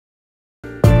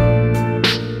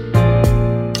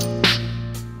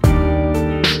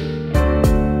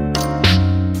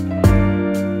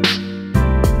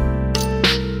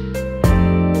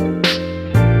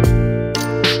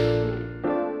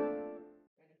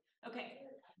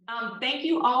Thank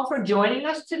you all for joining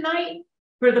us tonight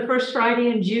for the first Friday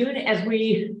in June as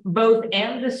we both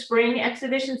end the spring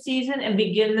exhibition season and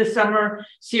begin the summer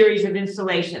series of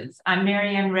installations. I'm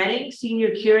Marianne Redding,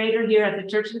 Senior Curator here at the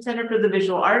Turchin Center for the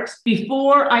Visual Arts.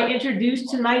 Before I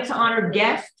introduce tonight's honored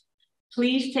guest,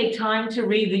 please take time to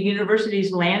read the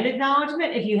university's land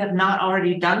acknowledgement if you have not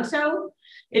already done so.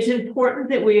 It's important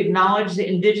that we acknowledge the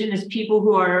indigenous people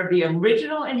who are the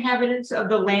original inhabitants of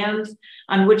the lands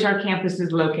on which our campus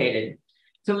is located.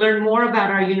 To learn more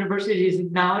about our university's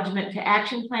acknowledgement to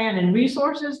action plan and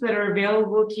resources that are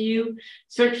available to you,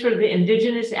 search for the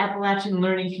Indigenous Appalachian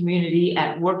Learning Community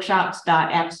at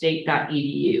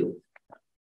workshops.appstate.edu.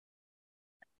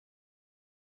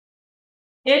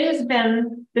 It has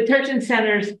been the Turchin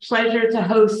Center's pleasure to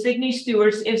host Signe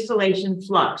Stuart's installation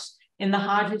Flux in the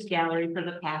Hodges Gallery for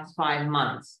the past 5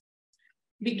 months.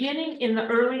 Beginning in the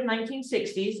early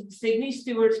 1960s, Signe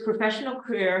Stuart's professional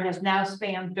career has now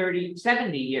spanned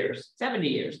 70 years,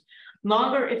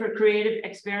 longer if her creative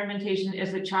experimentation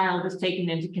as a child is taken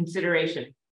into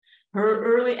consideration. Her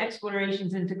early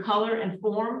explorations into color and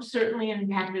form certainly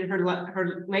impacted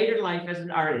her later life as an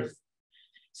artist.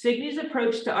 Signe's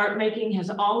approach to art making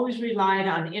has always relied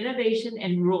on innovation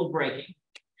and rule breaking.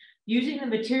 Using the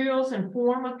materials and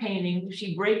form of painting,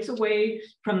 she breaks away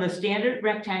from the standard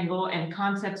rectangle and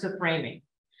concepts of framing.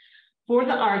 For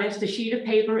the artist, a sheet of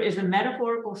paper is a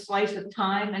metaphorical slice of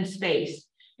time and space,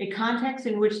 a context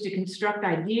in which to construct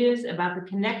ideas about the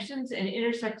connections and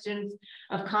intersections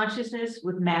of consciousness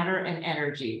with matter and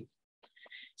energy.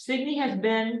 Signe has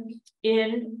been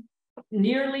in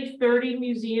nearly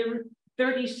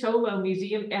 30 solo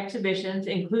museum exhibitions,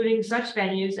 including such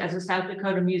venues as the South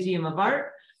Dakota Museum of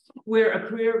Art, where a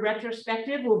career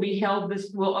retrospective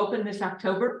will open this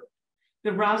October,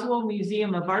 the Roswell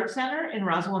Museum of Art Center in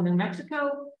Roswell, New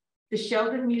Mexico, the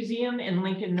Sheldon Museum in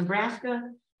Lincoln, Nebraska,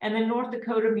 and the North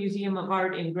Dakota Museum of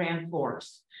Art in Grand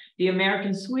Forks, the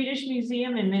American Swedish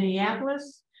Museum in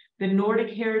Minneapolis, the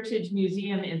Nordic Heritage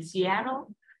Museum in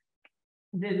Seattle,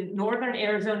 the Northern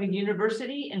Arizona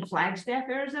University in Flagstaff,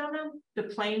 Arizona, the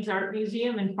Plains Art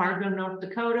Museum in Fargo, North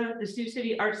Dakota, the Sioux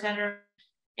City Art Center,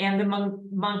 and the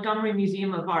Montgomery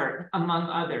Museum of Art, among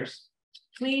others.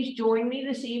 Please join me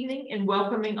this evening in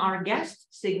welcoming our guest,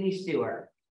 Signe Stuart.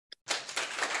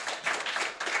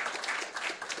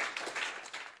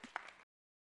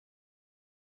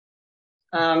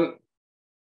 I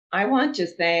want to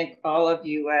thank all of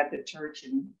you at the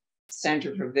Turchin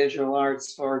Center for Visual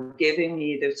Arts for giving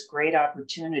me this great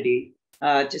opportunity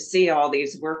to see all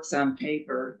these works on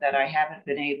paper that I haven't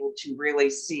been able to really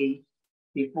see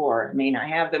before. I mean, I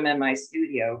have them in my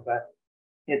studio, but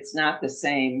it's not the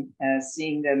same as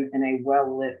seeing them in a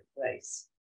well-lit place.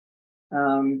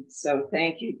 So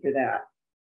thank you for that.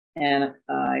 And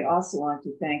I also want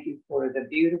to thank you for the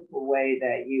beautiful way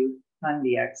that you fund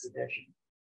the exhibition.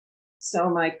 So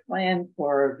my plan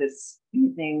for this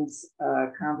evening's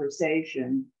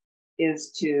conversation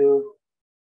is to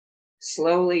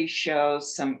slowly show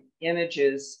some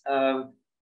images of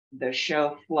the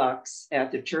show Flux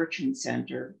at the Turchin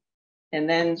Center, and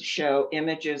then show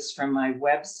images from my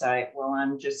website while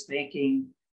I'm just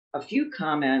making a few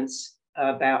comments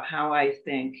about how I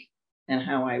think and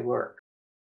how I work.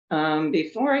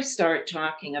 Before I start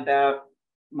talking about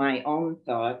my own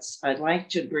thoughts, I'd like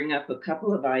to bring up a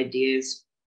couple of ideas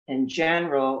in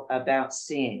general about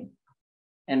seeing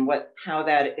and how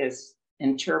that is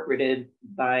interpreted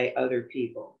by other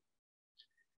people.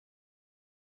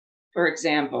 For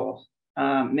example,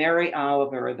 Mary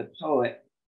Oliver, the poet,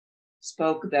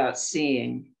 spoke about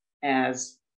seeing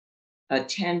as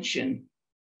attention,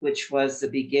 which was the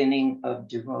beginning of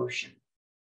devotion.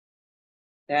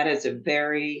 That is a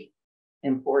very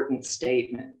important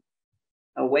statement,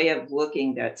 a way of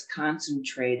looking that's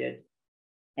concentrated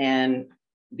and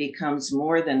becomes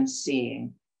more than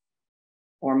seeing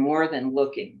or more than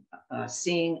looking.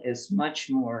 Seeing is much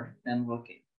more than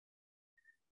looking.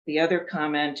 The other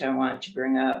comment I want to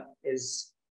bring up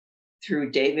is through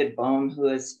David Bohm, who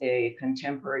is a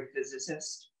contemporary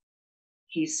physicist.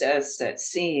 He says that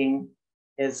seeing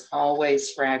is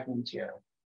always fragmentary.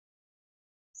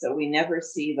 So we never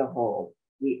see the whole.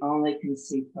 We only can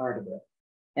see part of it.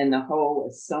 And the whole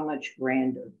is so much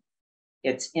grander.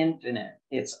 It's infinite.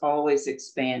 It's always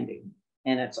expanding,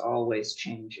 and it's always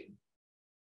changing.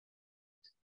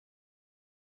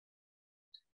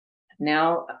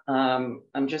 Now,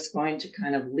 I'm just going to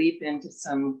kind of leap into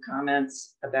some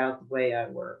comments about the way I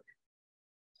work.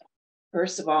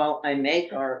 First of all, I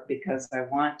make art because I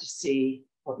want to see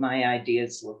what my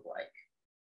ideas look like.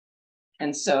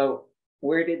 And so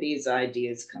where do these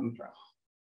ideas come from?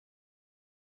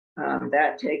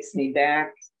 That takes me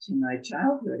back to my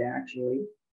childhood, actually.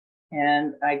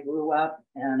 And I grew up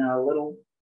in a little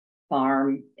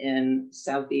farm in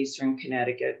southeastern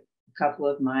Connecticut, a couple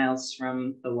of miles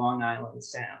from the Long Island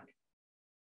Sound.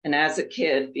 And as a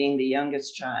kid, being the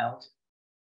youngest child,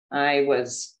 I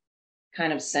was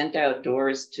kind of sent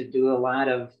outdoors to do a lot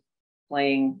of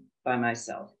playing by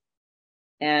myself.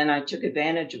 And I took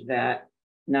advantage of that,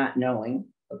 not knowing,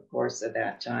 of course, at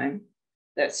that time,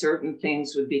 that certain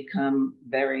things would become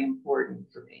very important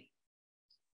for me.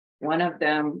 One of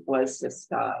them was the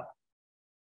sky.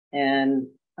 And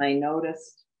I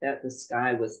noticed that the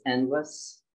sky was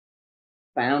endless,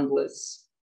 boundless,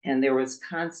 and there was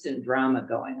constant drama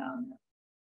going on there.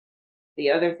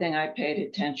 The other thing I paid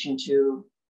attention to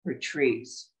were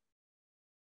trees.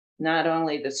 Not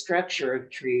only the structure of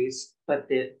trees, but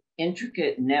the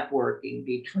intricate networking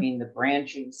between the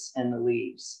branches and the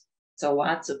leaves. So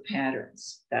lots of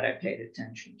patterns that I paid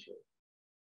attention to.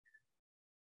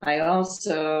 I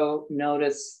also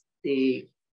noticed the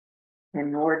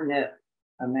inordinate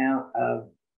amount of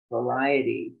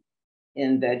variety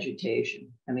in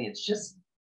vegetation. I mean, it's just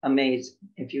amazing.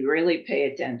 If you really pay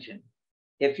attention,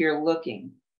 if you're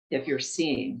looking, if you're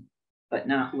seeing, but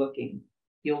not looking,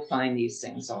 you'll find these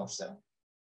things also.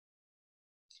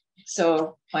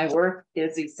 So my work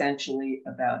is essentially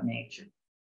about nature.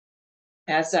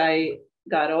 As I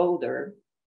got older,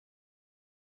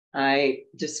 I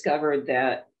discovered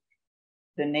that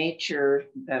the nature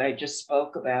that I just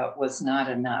spoke about was not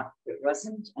enough. It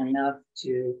wasn't enough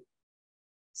to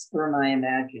spur my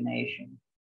imagination.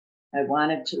 I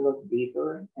wanted to look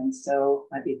deeper, and so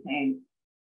I became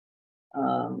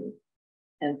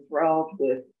enthralled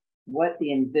with what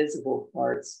the invisible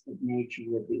parts of nature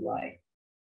would be like.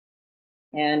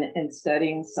 And in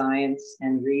studying science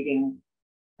and reading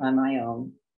on my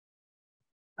own,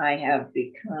 I have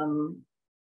become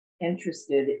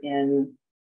interested in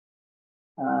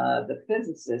the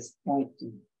physicist's point of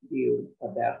view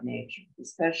about nature,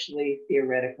 especially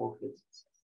theoretical physicists.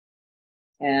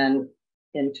 And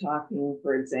in talking,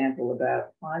 for example,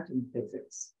 about quantum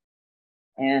physics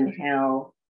and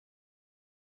how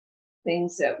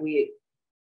things that we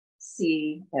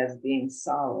see as being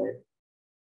solid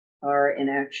are in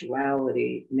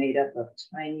actuality made up of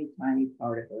tiny, tiny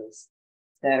particles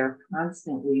that are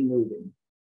constantly moving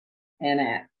and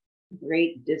at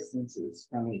great distances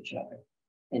from each other.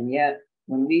 And yet,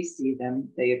 when we see them,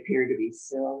 they appear to be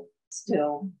still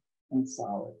and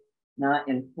solid, not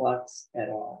in flux at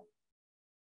all.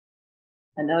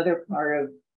 Another part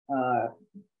of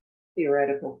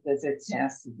theoretical physics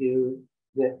has to do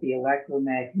with the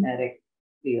electromagnetic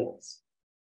fields.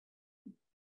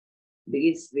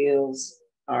 These fields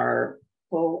are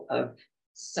full of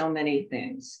so many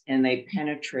things, and they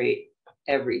penetrate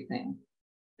everything.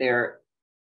 They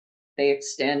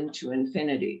extend to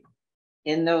infinity.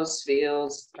 In those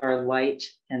fields are light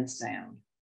and sound.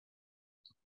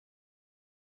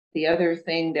 The other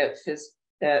thing that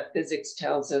physics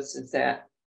tells us is that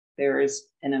there is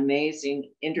an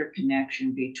amazing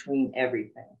interconnection between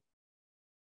everything,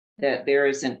 that there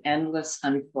is an endless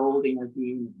unfolding of the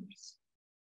universe,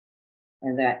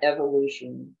 and that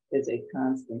evolution is a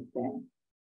constant thing.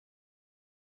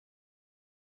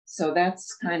 So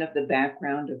that's kind of the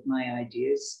background of my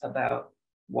ideas about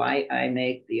why I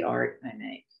make the art I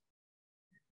make.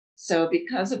 So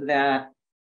because of that,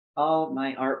 all of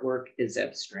my artwork is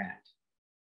abstract.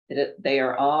 They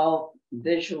are all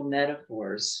visual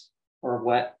metaphors for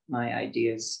what my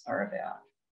ideas are about.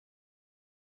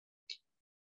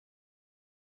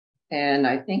 And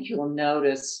I think you'll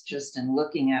notice just in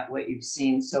looking at what you've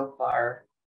seen so far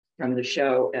from the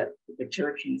show at the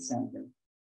Turchin Center,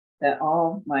 that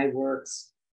all my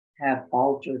works have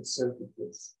altered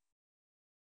surfaces.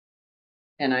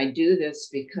 And I do this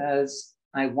because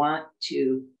I want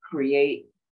to create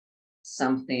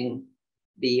something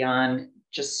beyond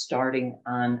just starting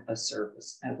on a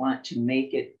surface. I want to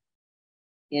make it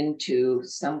into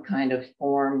some kind of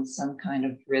form, some kind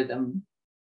of rhythm,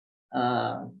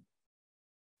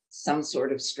 some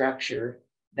sort of structure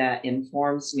that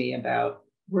informs me about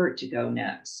where to go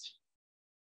next.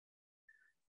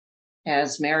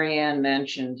 As Marianne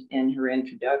mentioned in her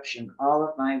introduction, all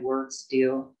of my works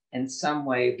deal in some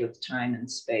way with time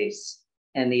and space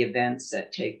and the events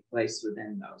that take place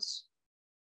within those.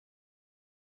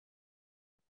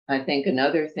 I think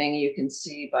another thing you can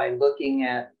see by looking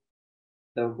at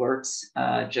the works,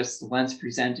 just the ones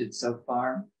presented so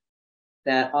far,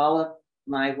 that all of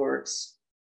my works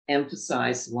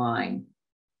emphasize line.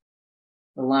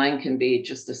 The line can be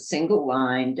just a single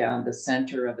line down the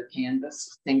center of a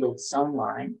canvas, single sewn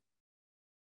line,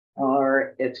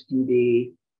 or it can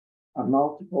be a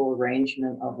multiple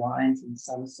arrangement of lines in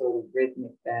some sort of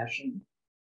rhythmic fashion.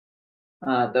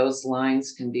 Those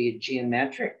lines can be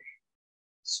geometric,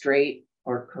 straight,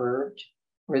 or curved,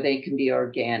 or they can be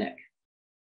organic.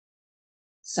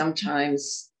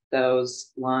 Sometimes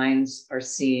those lines are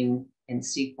seen in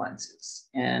sequences,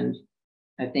 and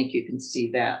I think you can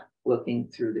see that looking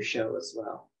through the show as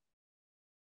well.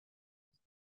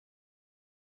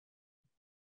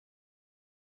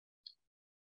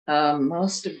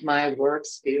 Most of my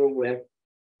works deal with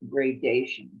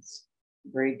gradations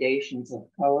of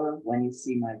color. When you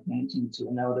see my paintings,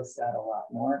 you'll notice that a lot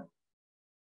more.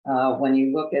 When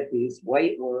you look at these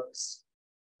white works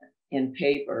in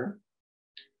paper,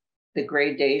 the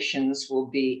gradations will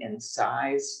be in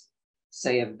size,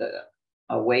 say of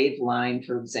a wave line,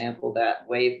 for example. That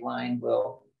wave line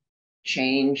will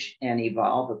change and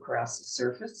evolve across the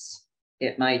surface.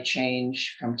 It might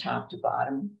change from top to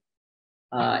bottom.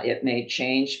 It may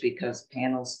change because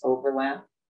panels overlap.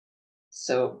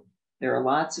 So there are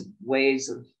lots of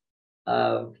ways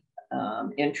of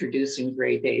introducing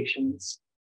gradations.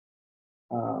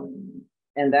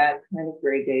 And that kind of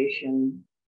gradation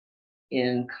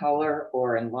in color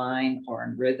or in line or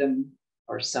in rhythm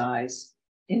or size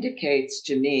indicates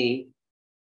to me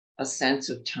a sense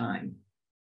of time.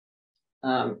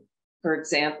 For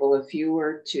example, if you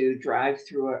were to drive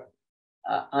through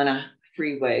on a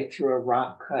freeway through a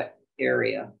rock cut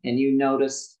area and you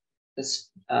notice the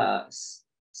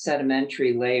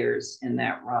sedimentary layers in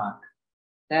that rock,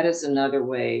 that is another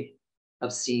way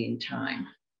of seeing time.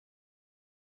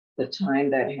 The time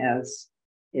that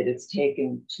it is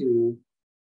taken to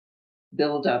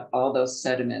build up all those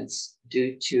sediments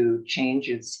due to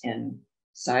changes in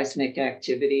seismic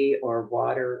activity or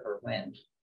water or wind.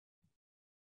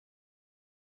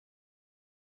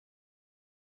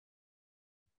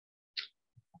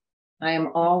 I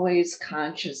am always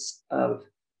conscious of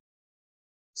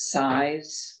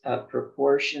size, of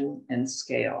proportion, and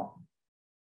scale.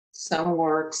 Some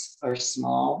works are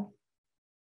small,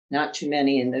 not too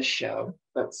many in this show,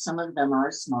 but some of them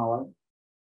are smaller.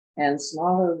 And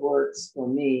smaller works for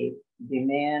me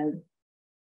demand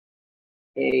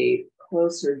a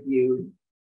closer view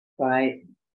by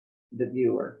the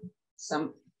viewer.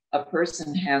 A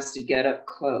person has to get up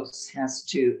close, has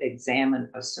to examine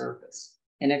a surface.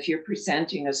 And if you're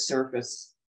presenting a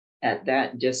surface at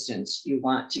that distance, you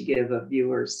want to give a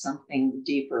viewer something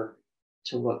deeper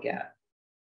to look at.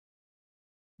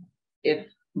 If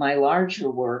my larger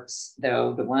works,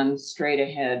 though, the one straight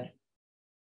ahead,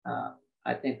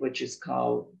 I think, which is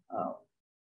called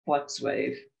Flux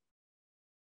Wave,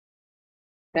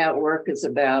 that work is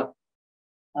about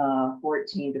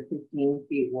 14 to 15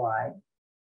 feet wide.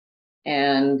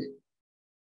 And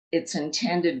it's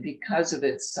intended, because of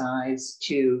its size,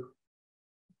 to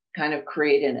kind of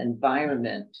create an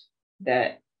environment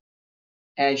that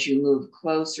as you move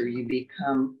closer, you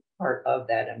become part of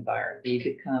that environment.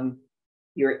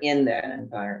 You're in that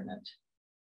environment.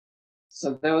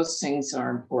 So those things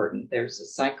are important. There's a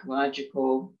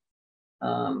psychological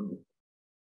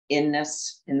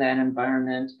inness in that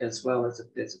environment as well as a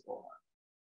physical one.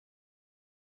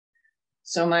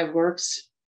 So my works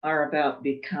are about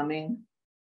becoming,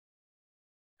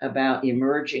 about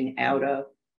emerging out of,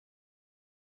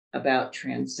 about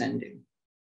transcending.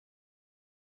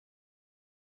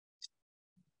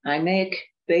 I make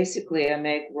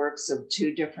works of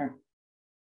two different,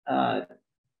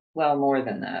 well, more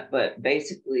than that, but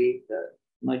basically the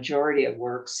majority of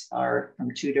works are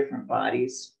from two different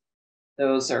bodies.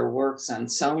 Those are works on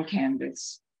sewn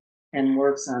canvas and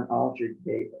works on altered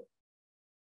paper.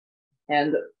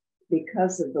 And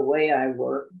because of the way I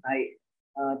work, I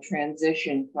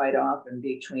transition quite often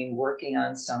between working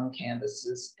on sewn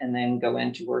canvases and then go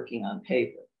into working on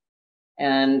paper.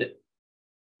 And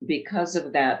because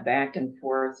of that back and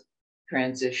forth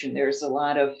transition, there's a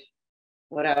lot of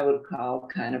what I would call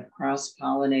kind of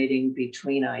cross-pollinating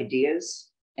between ideas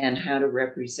and how to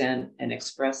represent and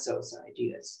express those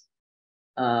ideas.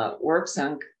 Works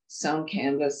on sewn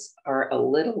canvas are a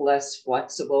little less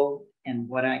flexible in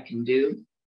what I can do.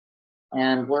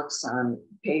 And works on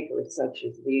paper, such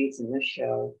as these in this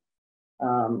show,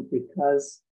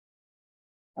 because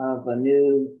of a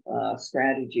new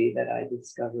strategy that I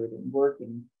discovered in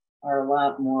working, are a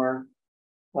lot more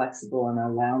flexible and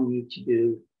allow me to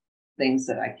do things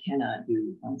that I cannot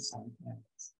do on sewn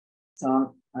canvas.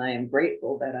 So I am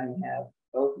grateful that I have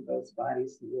both of those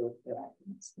bodies to work that I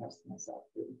can express myself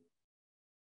through.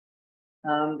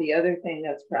 The other thing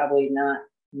that's probably not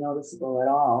noticeable at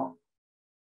all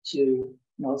to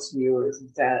most viewers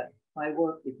is that my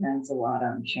work depends a lot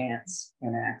on chance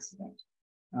and accident.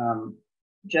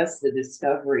 just the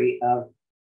discovery of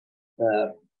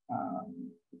the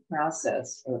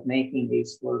process of making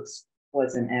these works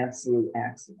was an absolute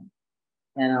accident.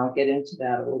 And I'll get into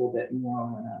that a little bit more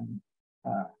when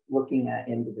I'm looking at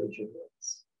individual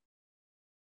works.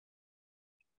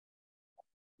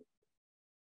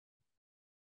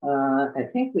 I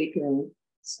think we can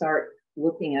start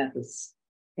looking at the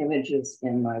images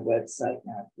in my website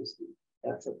now, Christy.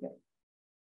 That's okay.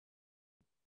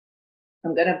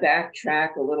 I'm going to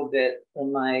backtrack a little bit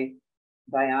in my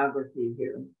biography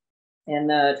here.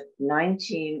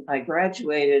 I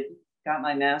graduated, got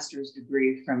my master's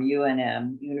degree from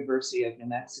UNM, University of New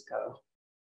Mexico,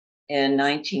 in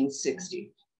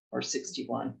 1960 or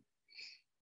 61.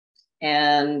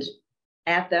 And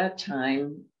at that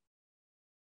time,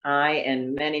 I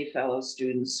and many fellow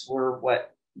students were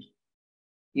what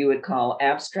you would call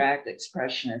abstract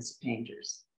expressionist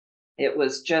painters. It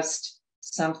was just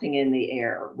something in the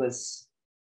air. It was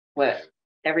what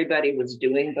everybody was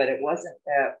doing, but it wasn't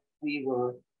that we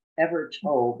were ever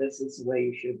told this is the way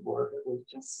you should work. It was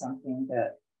just something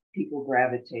that people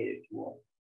gravitated toward.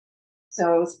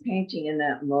 So I was painting in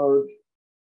that mode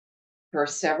for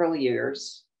several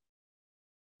years.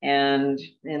 And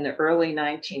in the early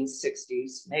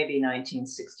 1960s, maybe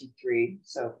 1963,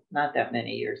 so not that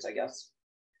many years, I guess,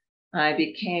 I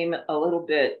became a little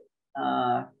bit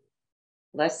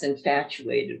less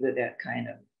infatuated with that kind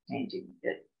of painting.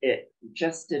 It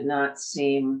just did not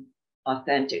seem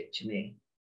authentic to me.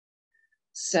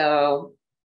 So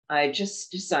I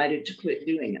just decided to quit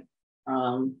doing it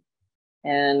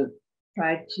and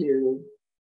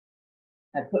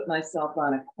I put myself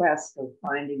on a quest of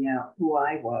finding out who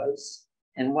I was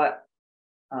and what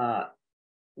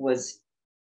was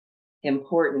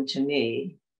important to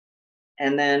me,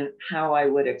 and then how I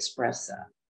would express that.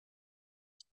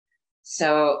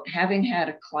 So having had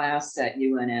a class at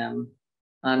UNM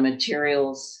on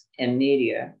materials and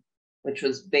media, which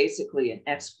was basically an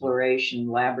exploration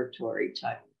laboratory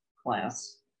type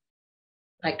class,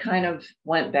 I kind of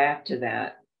went back to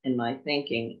that in my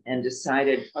thinking and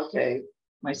decided, okay,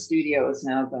 my studio is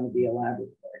now going to be a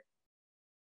laboratory.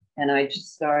 And I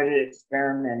just started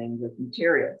experimenting with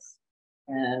materials.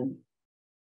 And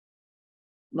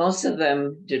most of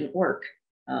them didn't work.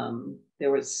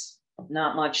 There was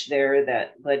not much there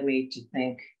that led me to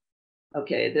think,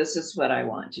 okay, this is what I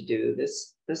want to do.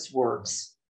 This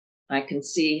works. I can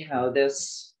see how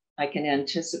I can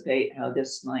anticipate how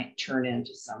this might turn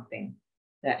into something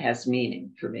that has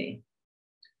meaning for me.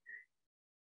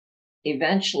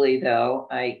 Eventually, though,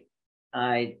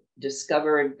 I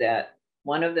discovered that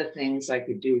one of the things I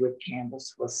could do with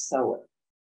canvas was sew it.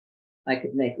 I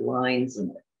could make lines in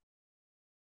it.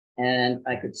 And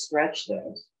I could stretch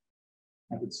those.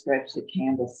 I could stretch the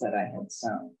canvas that I had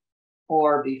sewn.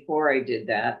 Or before I did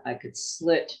that, I could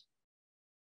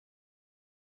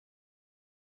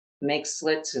make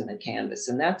slits in the canvas.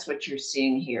 And that's what you're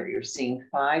seeing here. You're seeing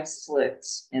 5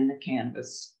 slits in the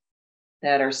canvas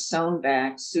that are sewn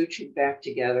back, sutured back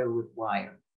together with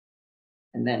wire,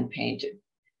 and then painted.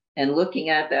 And looking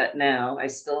at that now, I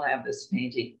still have this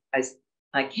painting.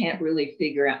 I can't really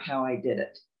figure out how I did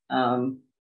it.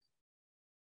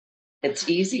 It's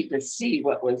easy to see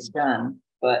what was done,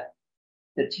 but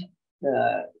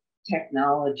the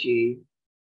technology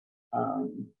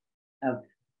of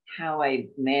how I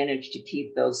managed to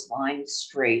keep those lines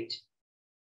straight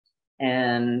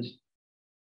and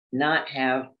not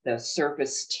have the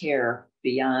surface tear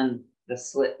beyond the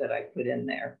slit that I put in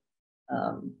there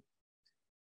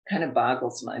kind of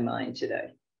boggles my mind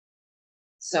today.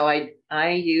 So I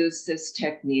use this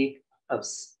technique of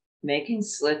making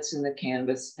slits in the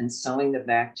canvas and sewing them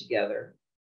back together.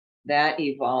 That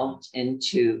evolved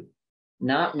into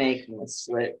not making a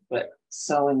slit, but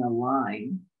sewing a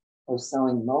line or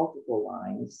sewing multiple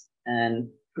lines and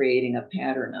creating a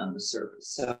pattern on the surface.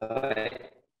 So I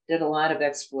did a lot of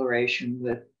exploration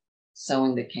with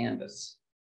sewing the canvas.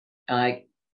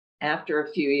 After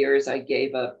a few years, I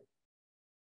gave up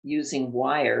using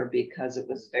wire because it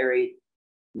was very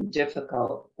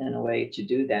difficult in a way to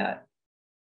do that,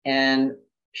 and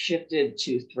shifted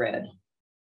to thread.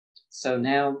 So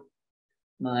now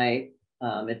my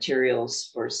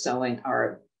materials for sewing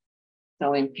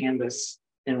canvas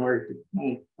in order to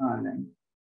paint on them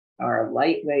are a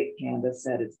lightweight canvas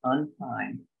that is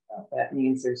unprimed. That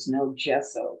means there's no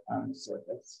gesso on the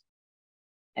surface,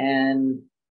 and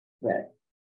thread.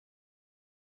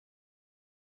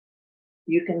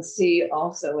 You can see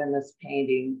also in this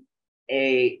painting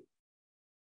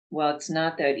well, it's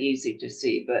not that easy to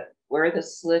see, but where the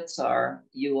slits are,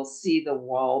 you will see the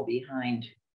wall behind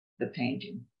the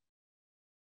painting.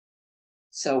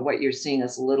 So what you're seeing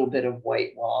is a little bit of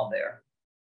white wall there.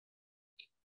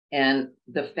 And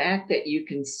the fact that you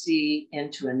can see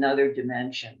into another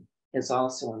dimension is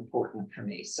also important for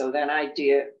me. So that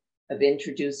idea of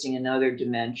introducing another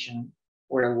dimension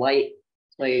where light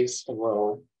plays a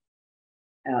role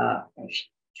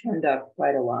turned up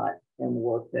quite a lot in the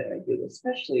work that I do,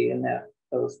 especially in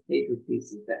those paper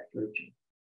pieces that Turchin.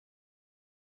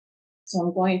 So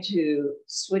I'm going to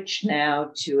switch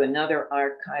now to another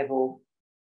archival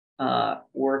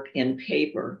work in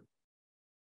paper.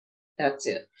 That's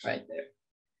it right there.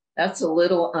 That's a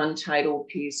little untitled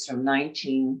piece from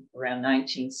around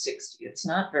 1960. It's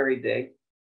not very big,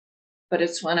 but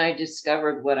it's when I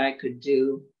discovered what I could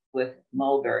do with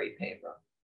mulberry paper.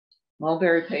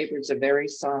 Mulberry paper is a very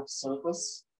soft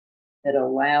surface. It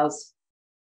allows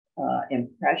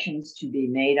impressions to be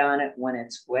made on it when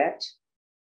it's wet.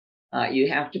 You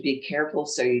have to be careful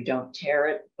so you don't tear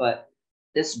it, but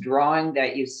this drawing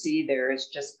that you see there is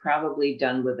just probably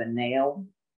done with a nail.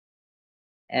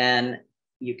 And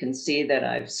you can see that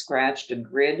I've scratched a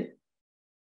grid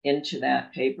into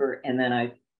that paper, and then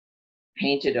I've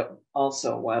painted it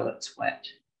also while it's wet.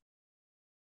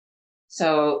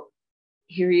 So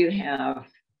here you have,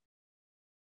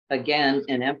 again,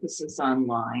 an emphasis on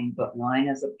line, but line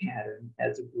as a pattern,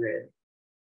 as a grid.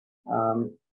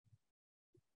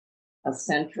 A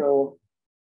central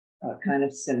kind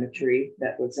of symmetry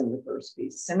that was in the first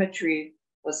piece. Symmetry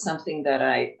was something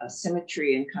that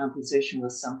symmetry in composition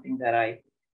was something that I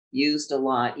used a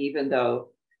lot, even though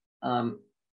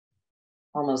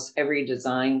almost every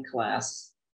design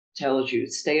class tells you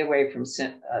stay away from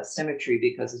symmetry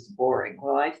because it's boring.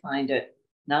 Well, I find it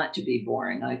not to be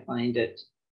boring. I find it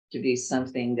to be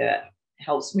something that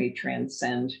helps me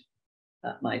transcend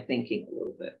my thinking a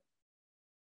little bit.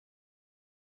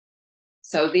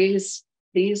 So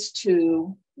these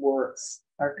two works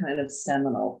are kind of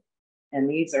seminal, and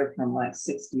these are from like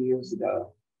 60 years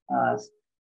ago.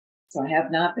 So I have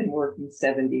not been working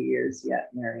 70 years yet,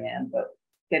 Marianne, but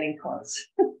getting close.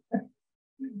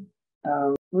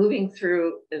 Moving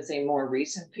through is a more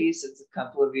recent piece. It's a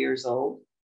couple of years old.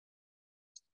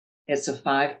 It's a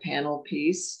 5-panel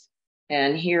piece.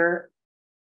 And here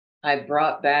I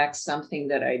brought back something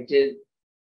that I did,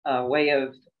 a way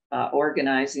of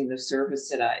organizing the surface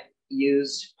that I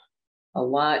used a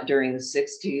lot during the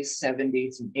 60s,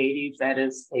 70s, and 80s. That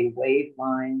is a wave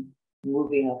line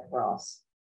moving across.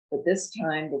 But this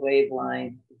time the wave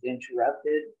line is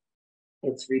interrupted.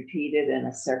 It's repeated in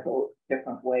several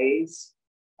different ways.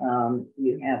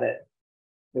 You have it,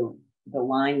 the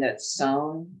line that's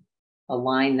sewn, a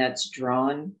line that's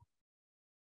drawn.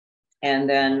 And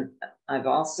then I've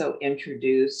also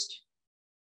introduced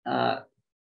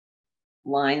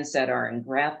lines that are in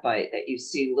graphite that you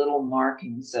see little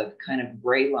markings of kind of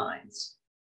gray lines.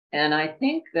 And I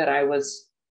think that I was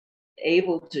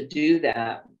able to do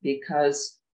that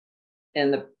because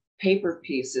in the paper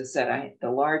pieces the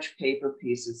large paper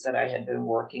pieces that I had been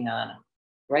working on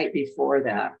right before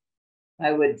that,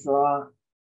 I would draw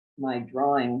my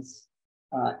drawings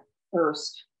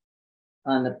first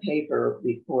on the paper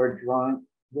before drawing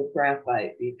with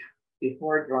graphite,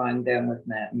 before drawing them with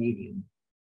matte medium.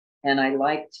 And I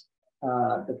liked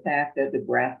the fact that the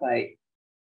graphite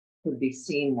could be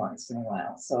seen once in a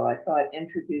while. So I thought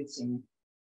introducing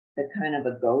the kind of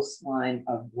a ghost line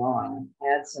of drawing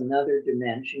adds another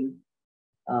dimension.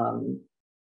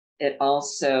 It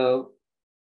also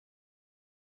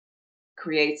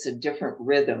creates a different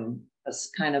rhythm, a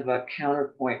kind of a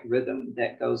counterpoint rhythm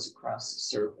that goes across the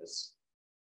surface.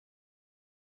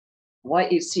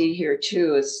 What you see here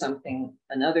too is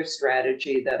another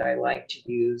strategy that I like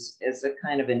to use is a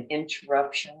kind of an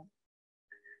interruption.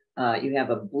 You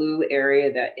have a blue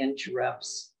area that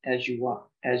interrupts as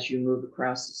you move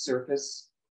across the surface,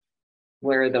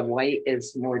 where the white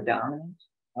is more dominant.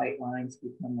 White lines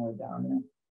become more dominant.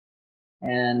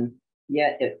 And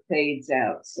yet it fades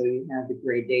out. So you have the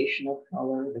gradation of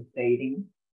color, the fading.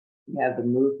 You have the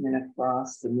movement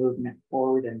across, the movement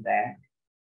forward and back.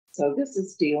 So this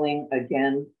is dealing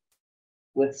again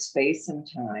with space and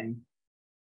time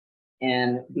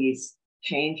and these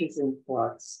changes in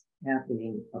flux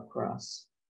happening across.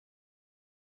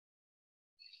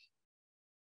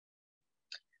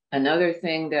 Another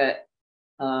thing that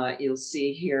you'll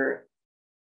see here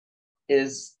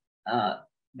is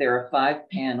there are 5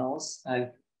 panels.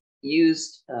 I've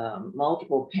used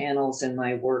multiple panels in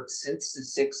my work since the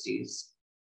 60s.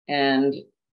 And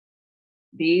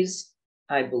these,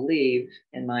 I believe,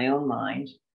 in my own mind,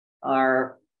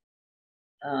 are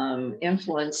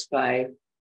influenced by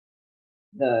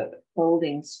the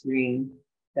folding screen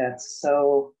that's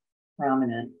so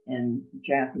prominent in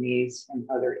Japanese and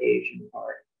other Asian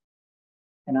art.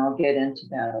 And I'll get into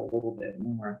that a little bit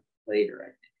more later, I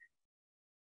think.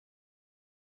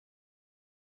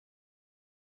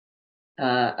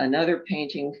 Another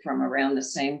painting from around the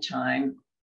same time,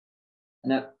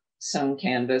 sewn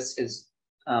canvas, is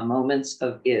Moments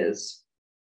of Is.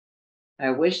 I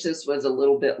wish this was a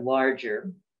little bit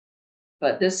larger,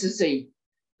 but this is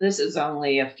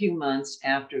only a few months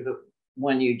after the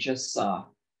one you just saw.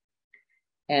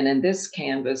 And in this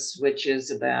canvas, which is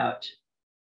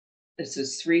this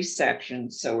is 3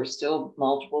 sections, so we're still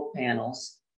multiple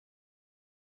panels,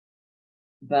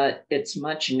 but it's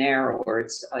much narrower.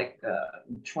 It's like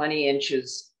 20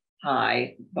 inches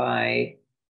high by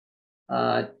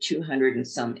 200 and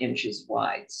some inches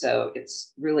wide. So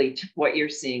it's really, what you're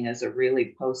seeing is a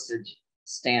really postage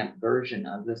stamp version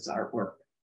of this artwork.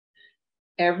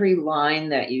 Every line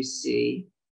that you see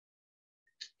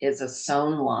is a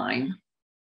sewn line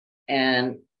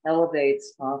and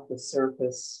elevates off the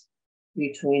surface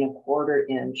between 1/4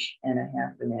 inch and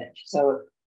 1/2 inch. So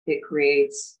it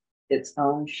creates its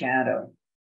own shadow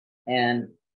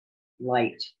and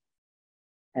light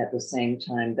at the same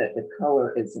time that the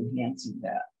color is enhancing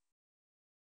that.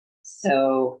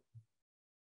 So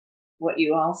what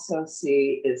you also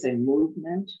see is a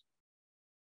movement,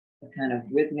 a kind of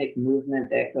rhythmic movement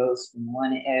that goes from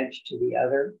one edge to the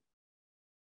other.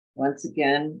 Once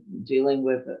again, dealing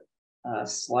with a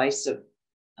slice of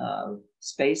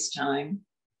space-time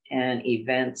and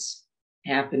events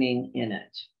happening in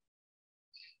it.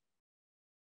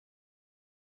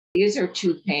 These are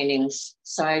 2 paintings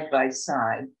side by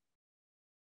side,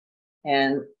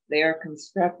 and they are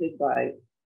constructed by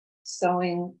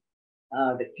sewing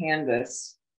the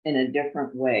canvas in a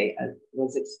different way. I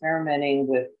was experimenting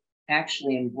with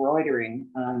actually embroidering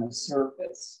on the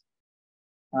surface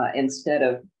instead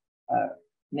of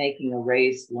making a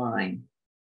raised line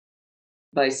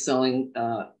by sewing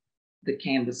the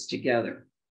canvas together.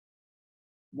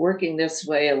 Working this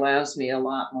way allows me a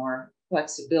lot more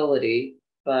flexibility,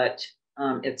 but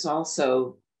it's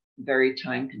also very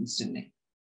time consuming.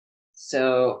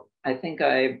 So I think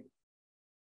I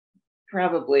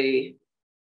probably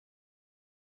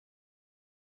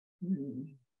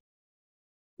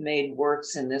made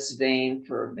works in this vein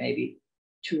for maybe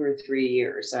 2 or 3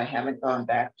 years. I haven't gone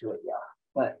back to it yet,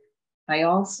 but I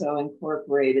also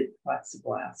incorporated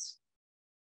plexiglass,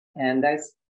 and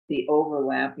that's the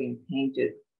overlapping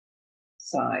painted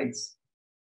sides.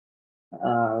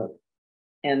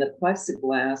 And the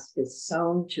plexiglass is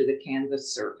sewn to the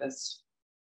canvas surface,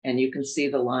 and you can see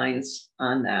the lines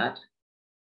on that.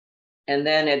 And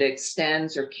then it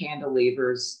extends or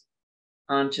cantilevers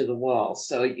onto the wall.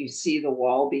 So you see the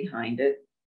wall behind it,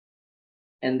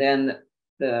 and then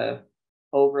the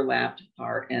overlapped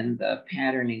part and the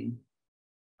patterning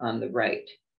on the right.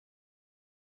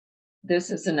 This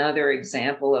is another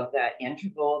example of that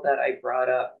interval that I brought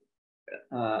up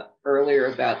earlier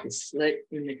about the slit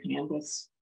in the canvas.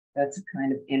 That's a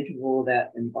kind of interval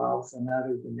that involves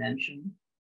another dimension.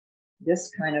 This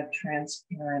kind of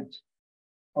transparent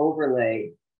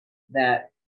overlay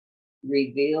that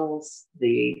reveals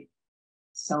the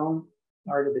sewn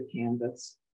part of the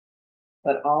canvas,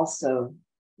 but also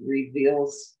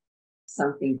reveals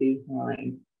something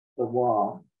behind the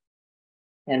wall,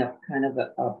 and a kind of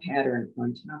a pattern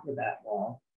on top of that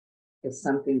wall is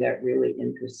something that really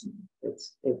interests me.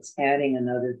 It's adding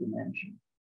another dimension.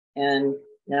 And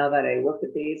now that I look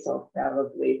at these, I'll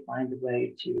probably find a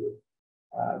way to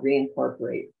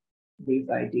reincorporate these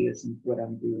ideas into what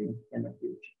I'm doing in the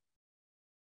future.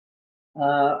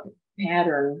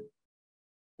 Pattern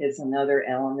is another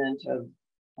element of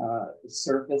the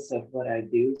surface of what I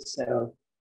do. So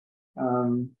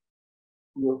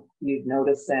you've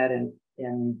noticed that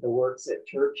in the works at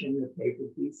Turchin, the paper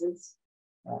pieces.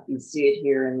 You see it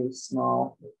here in these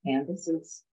small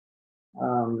canvases.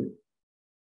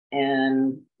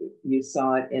 And you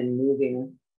saw it in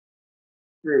moving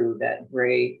through that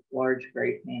large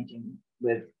gray painting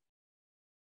with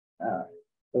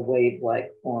the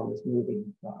wave-like forms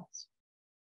moving across.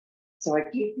 So I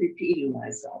keep repeating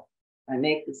myself. I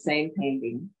make the same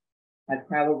painting. I've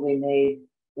probably made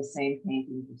the same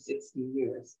painting for 60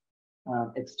 years.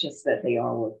 It's just that they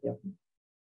all look different.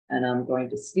 And I'm going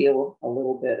to steal a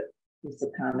little bit, just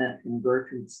a comment from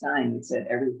Gertrude Stein, who said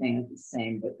everything is the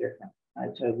same but different. I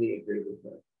totally agree with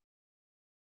her.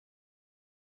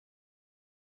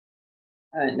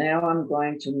 Now I'm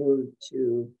going to move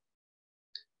to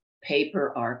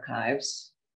paper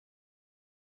archives,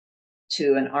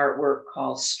 to an artwork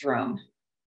called Strum.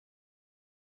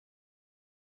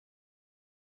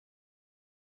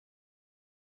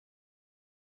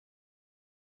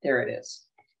 There it is.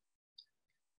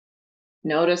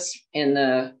 Notice in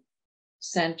the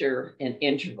center an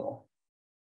interval.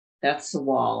 That's the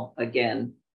wall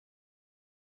again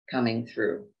coming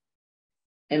through.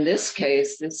 In this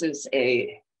case, this is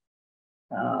a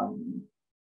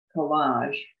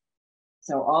collage.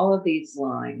 So all of these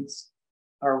lines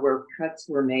are where cuts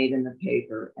were made in the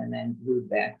paper and then glued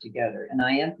back together. And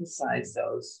I emphasize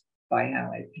those by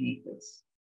how I paint this.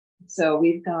 So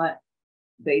we've got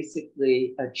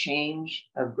basically a change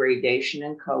of gradation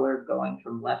in color going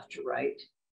from left to right.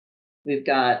 We've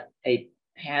got a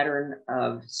pattern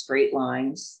of straight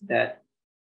lines that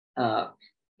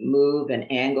move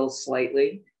and angle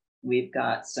slightly. We've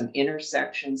got some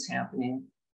intersections happening.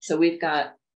 So we've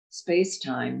got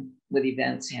space-time with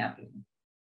events happening.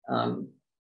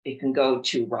 It can go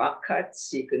to rock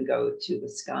cuts, you can go to the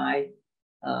sky.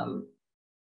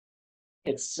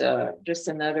 It's just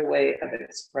another way of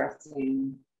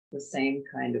expressing the same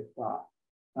kind of thought.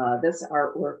 This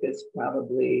artwork is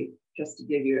probably, just to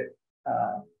give you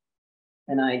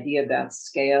an idea about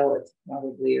scale, it's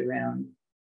probably around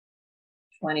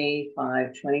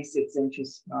 25, 26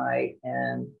 inches high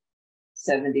and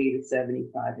 70 to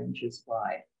 75 inches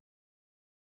wide.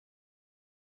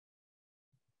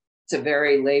 It's a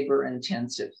very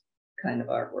labor-intensive kind of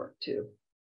artwork too.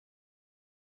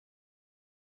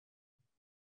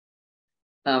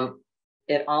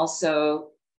 It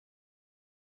also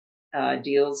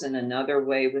deals in another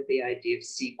way with the idea of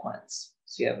sequence.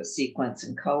 So you have a sequence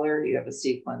in color, you have a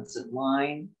sequence in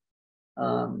line,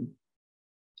 and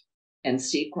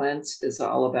sequence is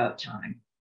all about time.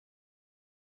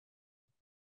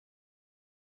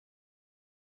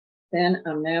 Then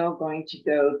I'm now going to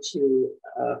go to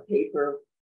paper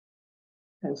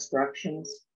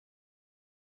constructions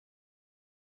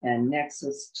and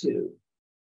Nexus 2.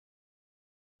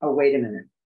 Oh, wait a minute.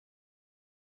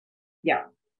 Yeah.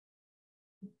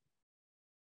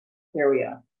 There we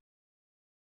are.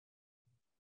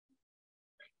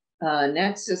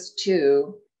 Nexus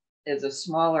 2 is a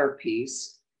smaller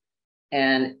piece,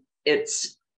 and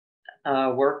it's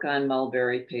work on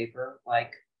mulberry paper,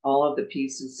 like all of the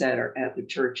pieces that are at the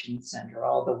Turchin Center,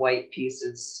 all the white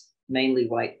pieces, mainly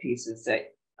white pieces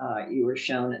that you were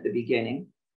shown at the beginning.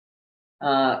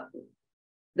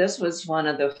 This was one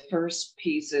of the first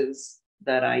pieces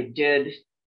that I did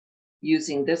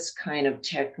using this kind of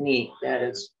technique, that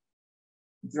is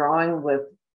drawing with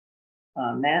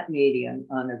matte medium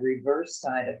on the reverse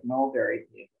side of mulberry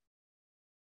paper,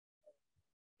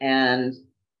 and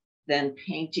then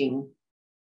painting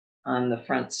on the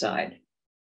front side.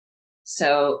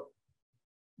 So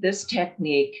this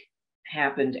technique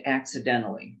happened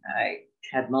accidentally. I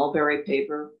had mulberry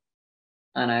paper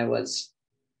and I was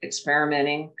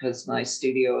experimenting because my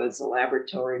studio is a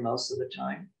laboratory most of the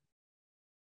time.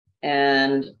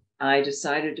 And I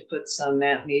decided to put some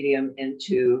matte medium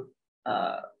into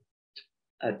kind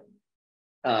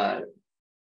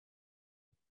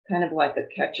of like a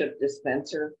ketchup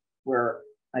dispenser where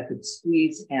I could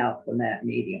squeeze out the matte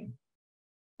medium.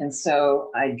 And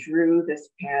so I drew this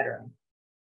pattern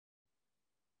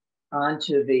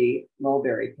onto the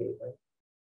mulberry paper.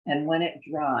 And when it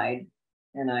dried,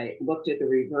 and I looked at the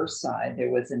reverse side,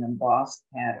 there was an embossed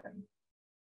pattern.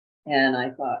 And I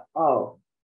thought, oh,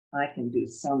 I can do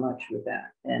so much with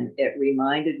that. And it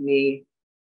reminded me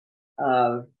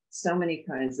of so many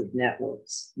kinds of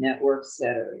networks that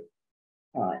are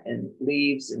in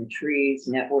leaves and trees,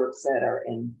 networks that are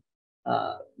in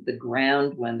the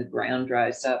ground when the ground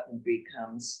dries up and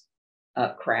becomes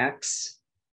cracks,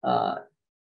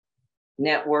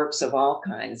 networks of all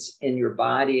kinds in your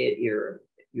body, at your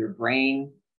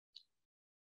brain.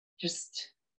 Just,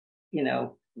 you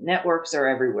know, networks are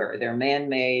everywhere. They're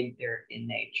man-made, they're in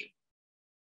nature.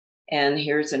 And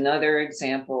here's another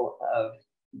example of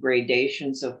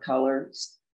gradations of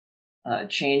colors,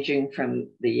 changing from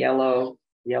the yellow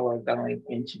going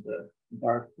into the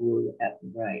dark blue at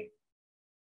the right.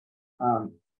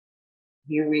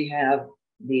 Here we have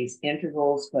these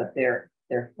intervals, but they're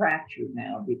fractured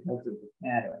now because of the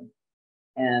pattern.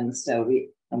 And so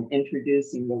I'm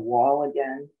introducing the wall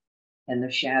again and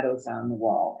the shadows on the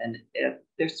wall. And if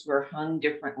this were hung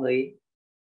differently,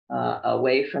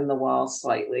 away from the wall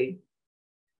slightly,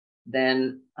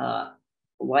 then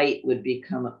light would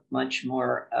become much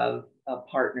more of a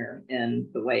partner in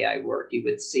the way I work. You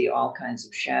would see all kinds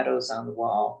of shadows on the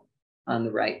wall on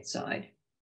the right side.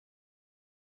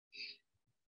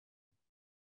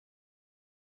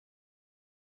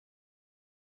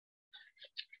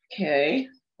 Okay.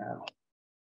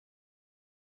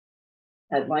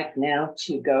 I'd like now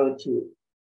to go to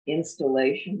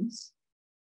installations.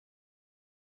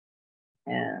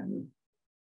 And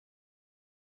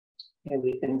Okay,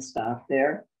 we can stop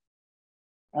there.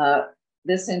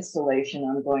 This installation,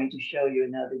 I'm going to show you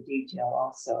another detail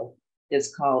also,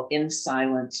 is called In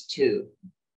Silence 2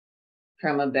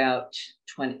 from about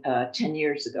 10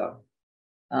 years ago.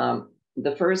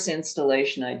 The first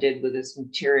installation I did with this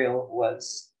material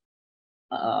was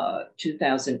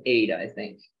 2008, I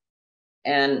think.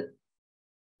 And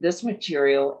this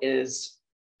material is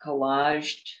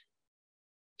collaged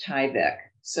Tyvek.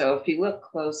 So if you look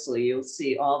closely, you'll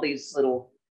see all these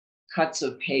little cuts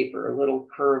of paper, little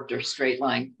curved or straight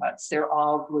line cuts. They're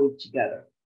all glued together.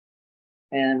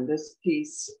 And this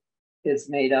piece is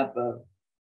made up of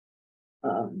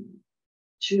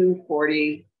 2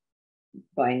 40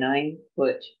 by 9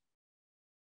 foot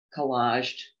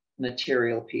collaged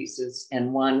material pieces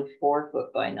and 1 4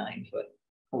 foot by 9 foot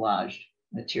collaged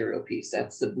material piece.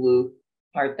 That's the blue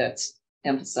part that's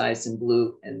emphasized in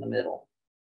blue in the middle.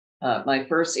 My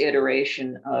first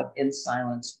iteration of In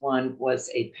Silence 1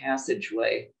 was a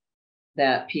passageway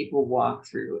that people walk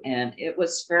through, and it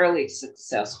was fairly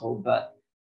successful, but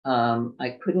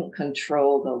I couldn't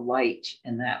control the light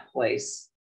in that place,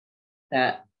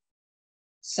 that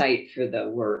site for the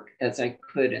work, as I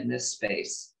could in this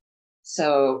space.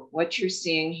 So what you're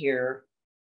seeing here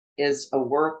is a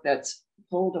work that's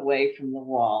pulled away from the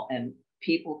wall, and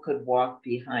people could walk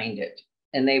behind it,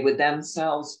 and they would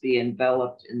themselves be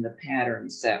enveloped in the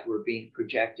patterns that were being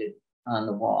projected on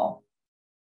the wall.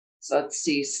 So let's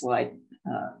see slide,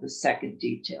 the second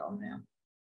detail now.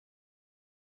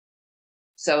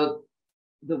 So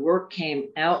the work came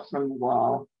out from the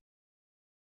wall,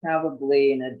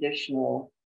 probably an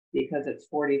additional, because it's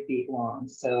 40 feet long.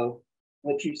 So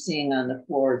what you're seeing on the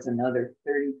floor is another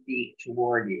 30 feet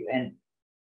toward you. And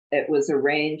it was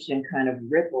arranged in kind of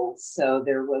ripples. So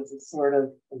there was a sort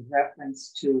of a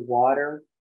reference to water,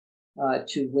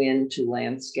 to wind, to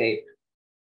landscape.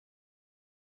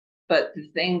 But the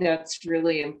thing that's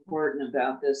really important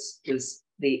about this is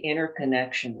the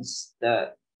interconnections,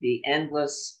 the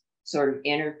endless sort of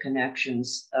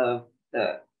interconnections of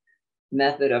the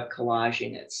method of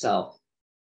collaging itself.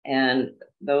 And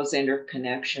those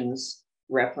interconnections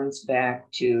reference back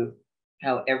to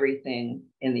how everything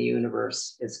in the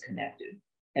universe is connected.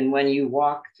 And when you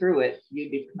walk through it,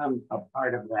 you become a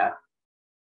part of that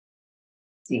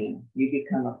scene. You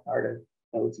become a part of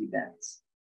those events.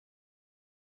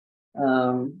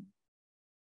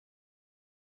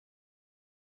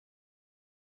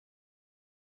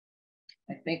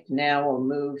 I think now we'll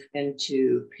move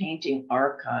into painting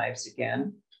archives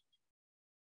again.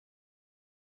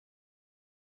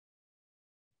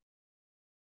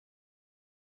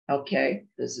 Okay,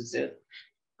 this is it.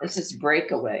 This is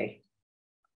Breakaway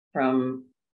from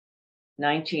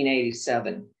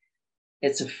 1987.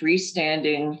 It's a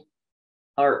freestanding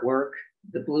artwork.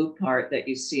 The blue part that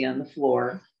you see on the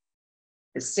floor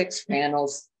is 6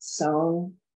 panels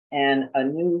sewn, and a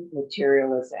new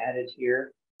material is added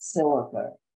here, silica.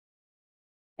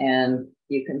 And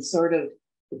you can sort of,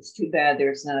 it's too bad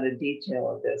there's not a detail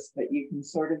of this, but you can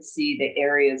sort of see the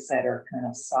areas that are kind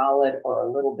of solid or a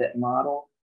little bit mottled.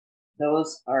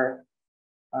 Those are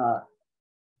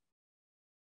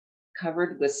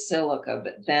covered with silica,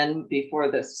 but then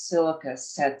before the silica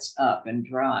sets up and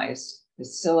dries, the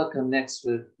silica mixed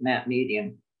with matte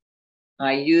medium,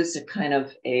 I use a kind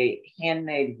of a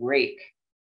handmade rake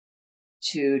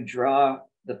to draw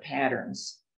the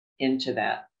patterns into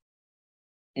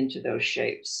those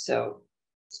shapes. So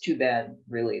it's too bad,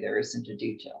 really, there isn't a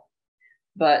detail.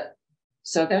 But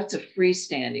so that's a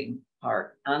freestanding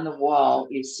part. On the wall,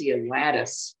 you see a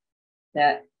lattice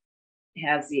that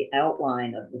has the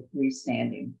outline of the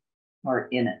freestanding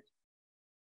part in it.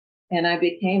 And I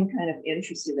became kind of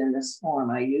interested in this form.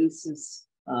 I use this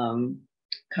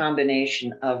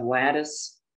combination of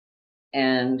lattice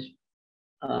and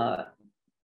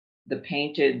the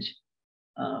painted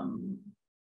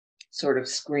sort of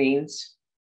screens,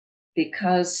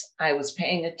 because I was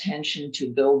paying attention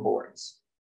to billboards.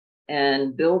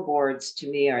 And billboards to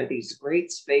me are these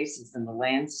great spaces in the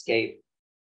landscape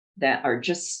that are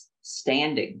just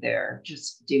standing there,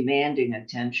 just demanding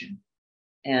attention.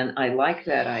 And I like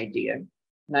that idea.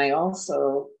 And I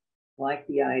also like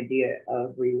the idea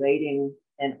of relating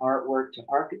an artwork to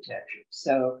architecture.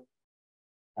 So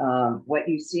what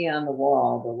you see on the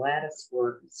wall, the lattice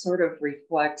work, sort of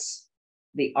reflects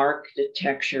the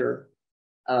architecture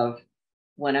of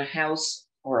when a house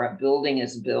or a building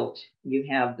is built. You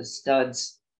have the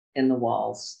studs in the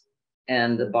walls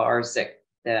and the bars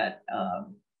that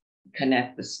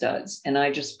connect the studs. And I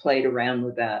just played around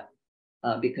with that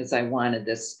because I wanted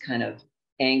this kind of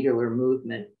angular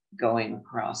movement going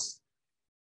across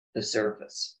the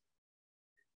surface.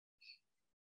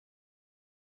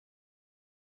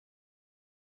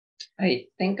 I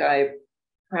think I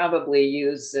probably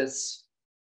use this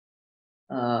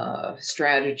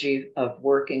strategy of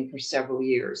working for several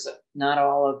years. Not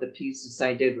all of the pieces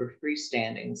I did were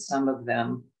freestanding. Some of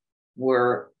them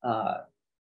were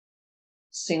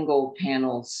single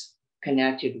panels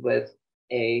connected with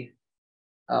a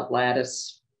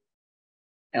lattice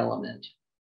element.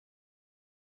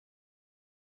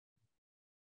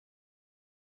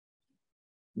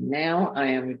 Now I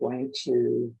am going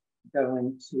to go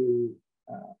into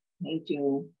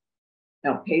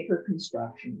paper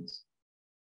constructions,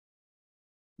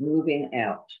 moving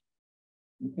out.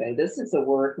 Okay, this is a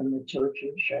work in the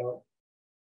Turchin show.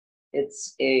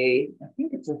 It's I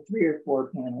think it's a 3 or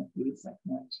 4 panel piece. I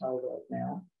can't tell right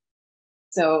now.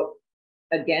 So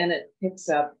again, it picks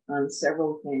up on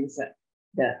several things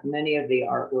that many of the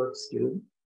artworks do.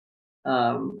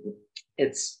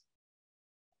 It's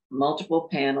multiple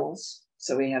panels,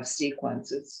 so we have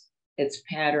sequences. It's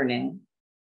patterning.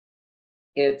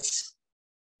 It's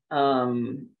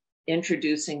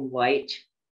introducing light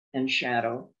and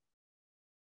shadow.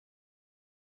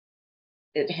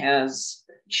 It has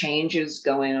changes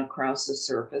going across the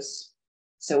surface.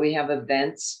 So we have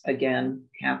events, again,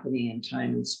 happening in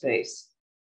time and space.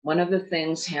 One of the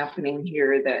things happening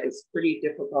here that is pretty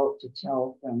difficult to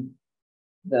tell from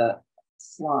the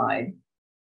slide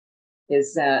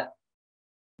is that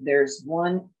there's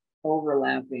one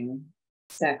overlapping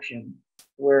section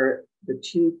where the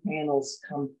 2 panels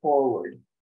come forward,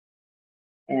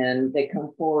 and they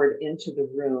come forward into the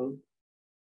room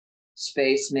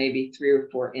space, maybe 3 or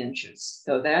 4 inches.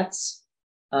 So that's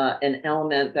an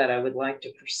element that I would like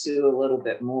to pursue a little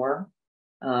bit more.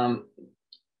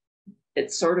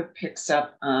 It sort of picks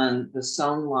up on the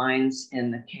sewn lines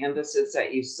in the canvases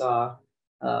that you saw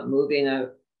not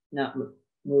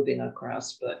moving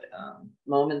across, but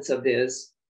moments of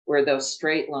this, where those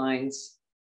straight lines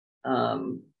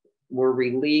were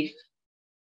relief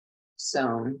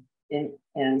sewn in,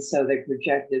 and so they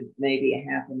projected maybe a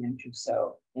 1/2 inch or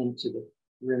so into the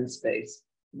room space.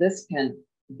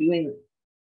 Doing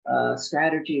a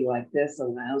strategy like this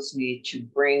allows me to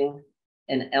bring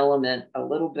an element a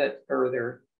little bit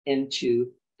further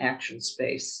into actual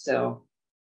space. So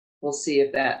we'll see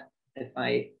if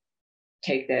I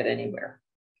take that anywhere.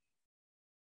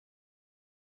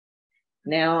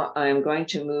 Now I'm going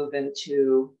to move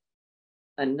into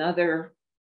another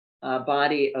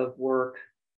body of work,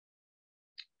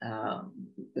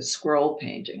 the scroll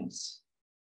paintings.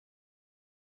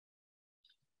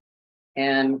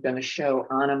 And I'm going to show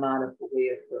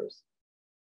onomatopoeia first.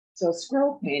 So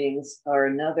scroll paintings are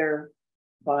another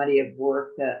body of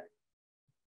work that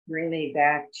bring me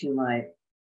back to my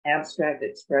abstract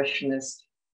expressionist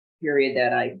period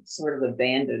that I sort of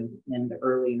abandoned in the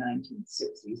early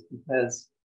 1960s because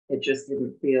it just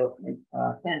didn't feel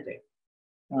authentic.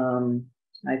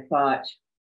 I thought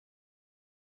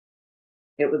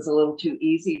it was a little too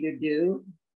easy to do.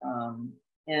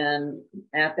 And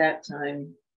at that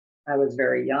time, I was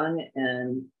very young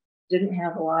and didn't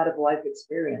have a lot of life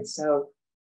experience. So,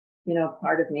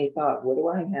 part of me thought, what do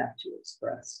I have to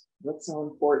express? What's so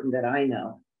important that I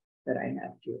know that I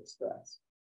have to express?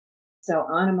 So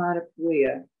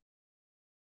onomatopoeia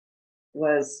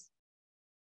was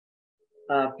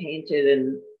painted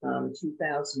in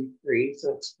 2003,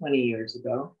 so it's 20 years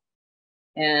ago.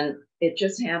 And it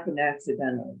just happened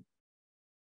accidentally.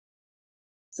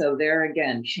 So there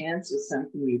again, chance is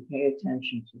something you pay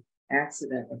attention to.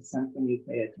 Accident is something you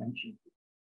pay attention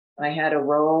to. I had a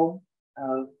roll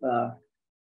of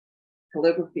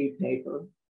calligraphy paper.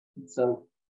 So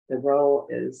the roll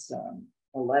is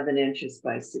 11 inches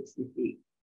by 60 feet.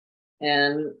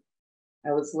 And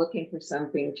I was looking for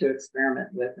something to experiment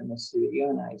with in the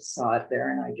studio, and I saw it there,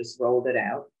 and I just rolled it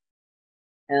out.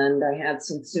 And I had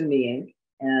some sumi ink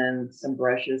and some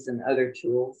brushes and other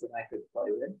tools that I could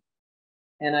play with.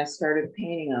 And I started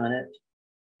painting on it.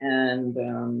 And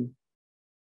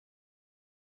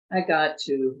I got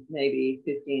to maybe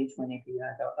 15, 20 feet.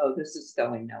 I thought, oh, this is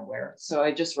going nowhere. So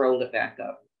I just rolled it back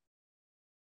up.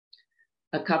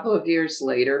 A couple of years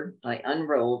later, I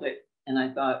unrolled it, and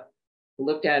I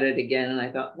looked at it again, and I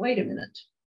thought, wait a minute.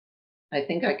 I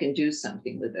think I can do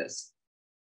something with this.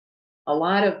 A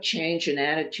lot of change in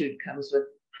attitude comes with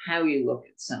how you look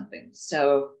at something.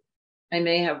 So I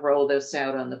may have rolled this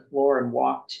out on the floor and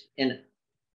walked in,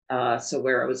 so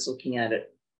where I was looking at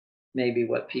it, maybe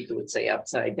what people would say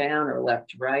upside down or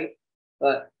left to right,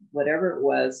 but whatever it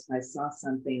was, I saw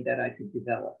something that I could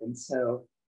develop. And so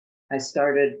I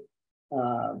started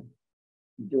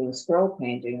doing scroll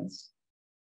paintings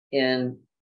in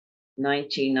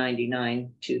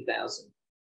 1999, 2000.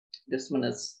 This one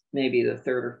is maybe the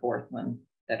 3rd or 4th one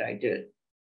that I did.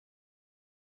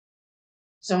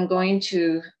 So I'm going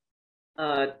to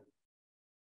tell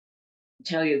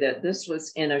you that this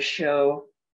was in a show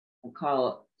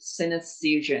called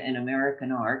Synesthesia in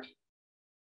American Art.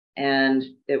 And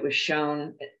it was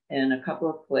shown in a couple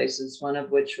of places, one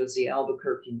of which was the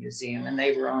Albuquerque Museum, and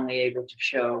they were only able to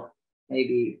show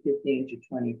maybe 15 to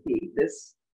 20 feet.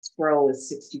 This scroll is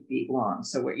 60 feet long.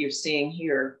 So what you're seeing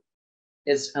here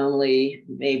is only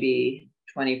maybe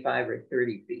 25 or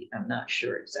 30 feet. I'm not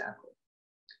sure exactly.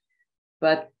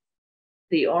 But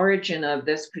the origin of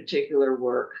this particular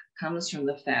work comes from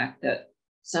the fact that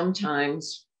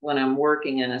sometimes when I'm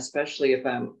working, and especially if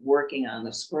I'm working on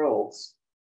the scrolls,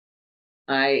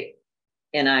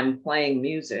 I'm playing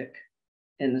music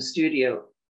in the studio,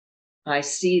 I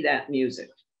see that music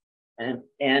and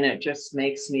it just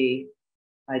makes me,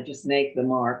 I just make the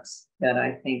marks that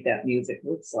I think that music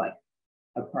looks like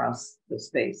across the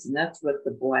space. And that's what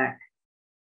the black,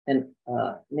 and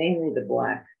mainly the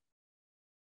black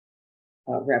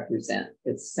represent.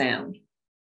 It's sound.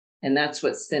 And that's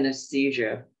what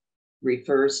synesthesia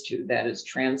refers to, that is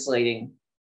translating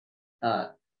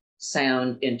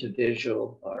sound into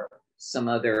visual or some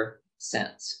other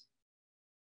sense.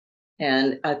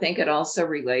 And I think it also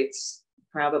relates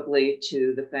probably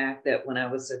to the fact that when I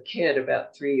was a kid,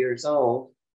 about 3 years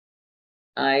old,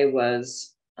 I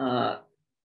was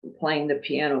playing the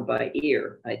piano by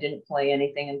ear. I didn't play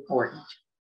anything important.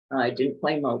 I didn't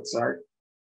play Mozart.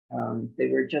 They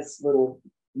were just little,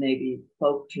 maybe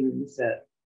folk tunes that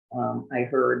I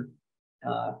heard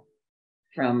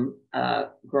from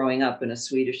growing up in a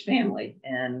Swedish family,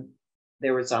 and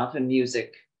there was often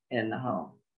music in the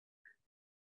home.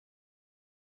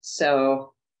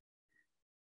 So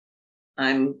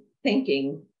I'm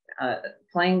thinking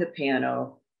playing the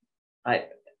piano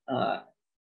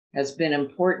has been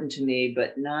important to me,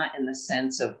 but not in the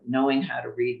sense of knowing how to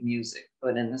read music,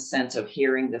 but in the sense of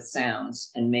hearing the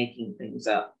sounds and making things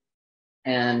up.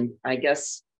 And I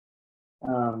guess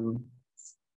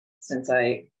since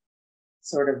I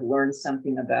sort of learned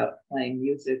something about playing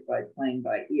music by playing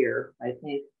by ear, I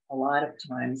think a lot of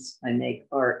times I make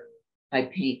art, I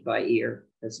paint by ear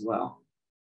as well.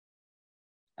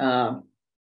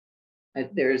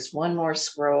 There's one more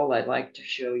scroll I'd like to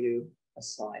show you a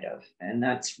slide of, and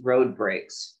that's road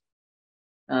breaks.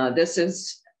 This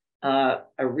is a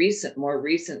more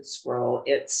recent scroll.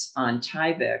 It's on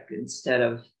Tyvek instead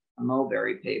of a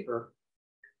mulberry paper.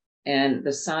 And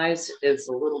the size is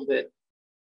a little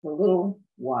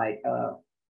wide.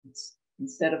 It's,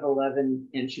 instead of 11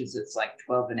 inches, it's like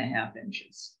 12.5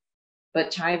 inches.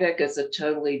 But Tyvek is a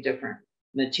totally different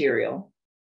material.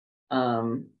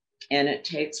 And it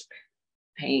takes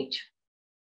paint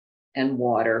and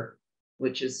water,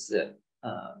 which is the,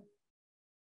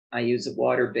 I use a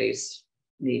water-based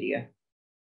media,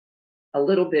 a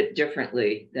little bit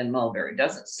differently than mulberry. It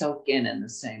doesn't soak in the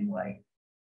same way.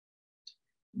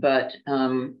 But,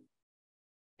 and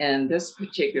this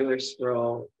particular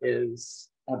scroll is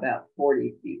about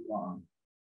 40 feet long.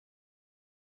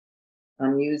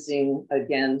 I'm using,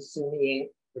 again, Sumi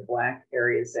ink, the black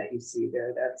areas that you see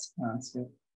there, that's constant.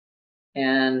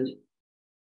 And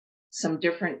some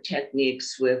different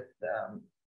techniques with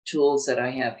tools that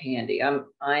I have handy.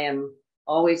 I am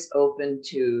always open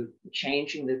to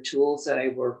changing the tools that I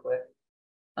work with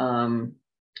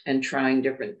and trying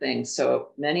different things. So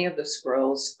many of the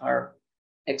scrolls are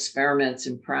experiments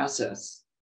in process.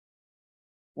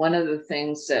 One of the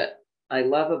things that I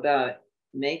love about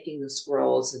making the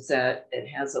scrolls is that it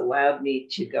has allowed me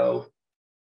to go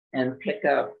and pick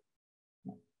up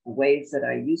ways that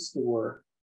I used to work,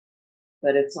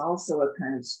 but it's also a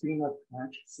kind of stream of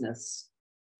consciousness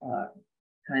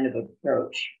kind of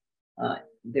approach.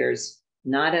 There's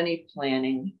not any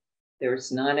planning.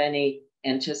 There's not any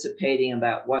anticipating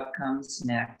about what comes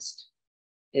next.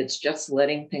 It's just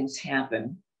letting things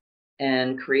happen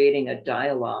and creating a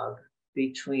dialogue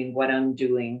between what I'm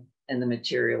doing and the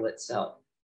material itself.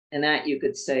 And that you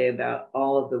could say about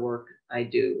all of the work I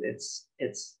do.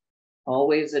 It's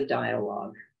always a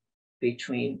dialogue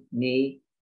between me,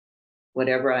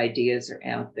 whatever ideas are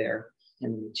out there,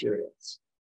 and the materials.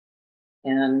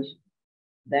 And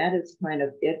that is kind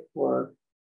of it for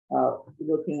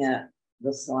looking at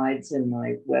the slides in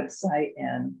my website.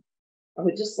 And I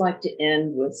would just like to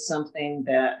end with something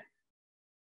that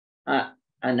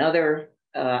another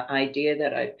idea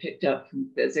that I picked up from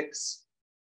physics.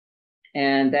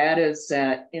 And that is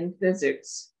that in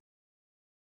physics,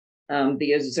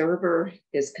 the observer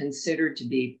is considered to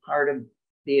be part of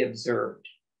the observed.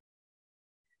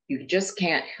 You just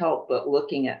can't help but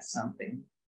looking at something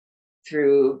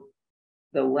through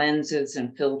the lenses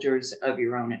and filters of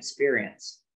your own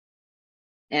experience.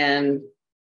 And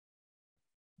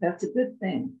that's a good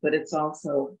thing, but it's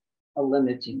also a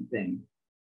limiting thing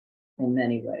in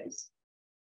many ways.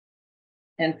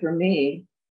 And for me,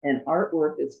 an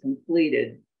artwork is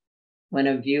completed when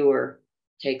a viewer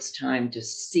takes time to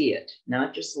see it,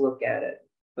 not just look at it,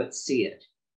 but see it.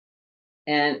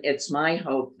 And it's my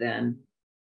hope then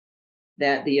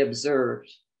that the observed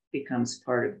becomes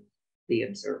part of the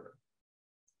observer.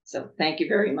 So thank you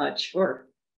very much for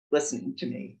listening to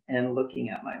me and looking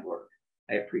at my work.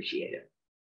 I appreciate it.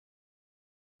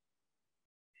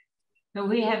 So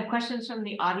we have questions from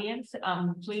the audience.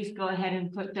 Please go ahead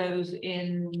and put those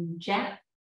in chat.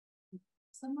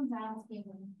 Someone's asking,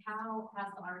 how has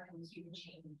the art industry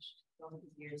changed over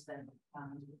the years that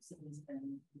Signe's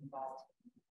been involved?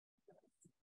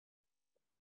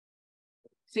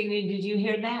 Signe, did you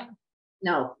hear that?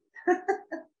 No.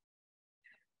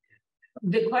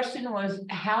 The question was,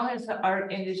 how has the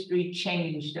art industry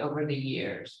changed over the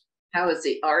years? How has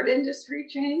the art industry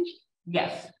changed?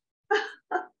 Yes.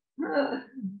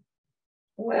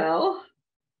 Well,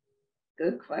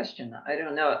 good question. I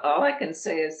don't know. All I can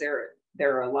say is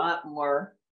there are a lot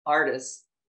more artists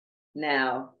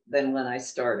now than when I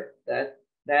started.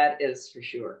 That is for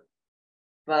sure.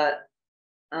 But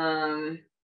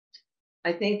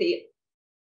I think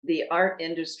the art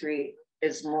industry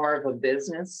is more of a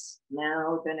business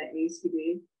now than it used to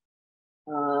be.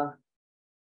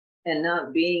 And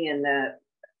not being in that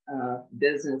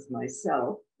business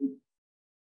myself,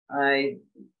 I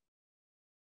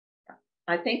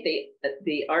think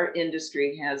the art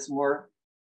industry has more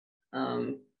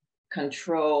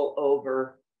control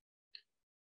over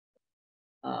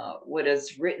what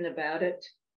is written about it,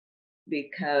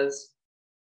 because,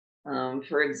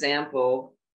 for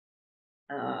example,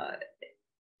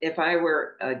 if I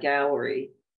were a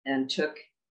gallery and took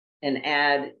an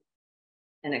ad,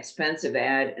 an expensive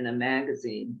ad in a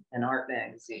magazine, an art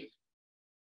magazine,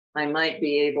 I might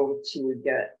be able to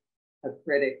get a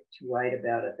critic to write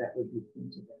about it that would be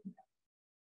printed.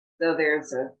 So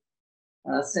there's a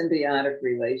symbiotic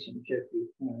relationship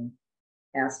between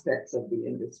aspects of the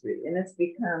industry, and it's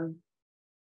become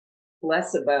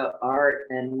less about art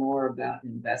and more about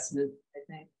investment, I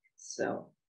think. So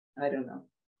I don't know.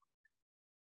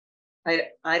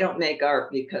 I don't make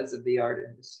art because of the art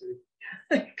industry.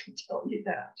 I can tell you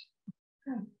that.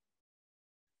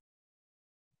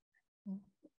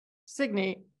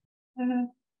 Signe, Mm-hmm.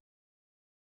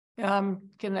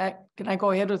 can I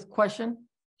go ahead with a question?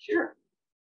 Sure.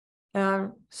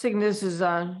 Signe, this is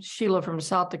Sheila from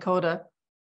South Dakota,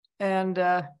 and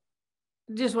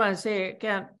just want to say I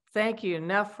can't thank you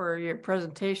enough for your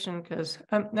presentation, because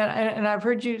and I've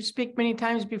heard you speak many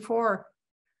times before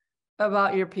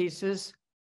about your pieces,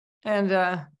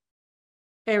 and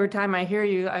every time I hear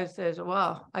you, I say,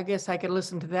 "Wow, I guess I could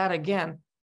listen to that again,"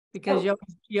 because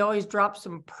you always drop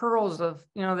some pearls of,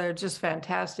 they're just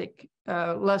fantastic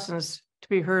lessons to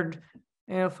be heard,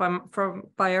 from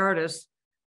by artists.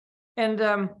 And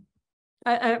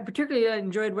I particularly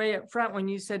enjoyed way up front when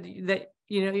you said that,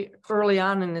 early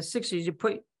on in the 60s, you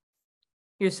put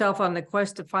yourself on the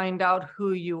quest to find out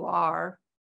who you are.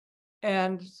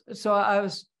 And so I'm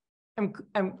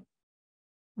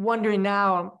wondering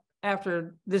now,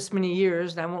 after this many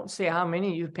years, and I won't say how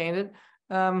many you've painted,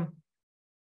 how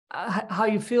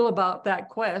you feel about that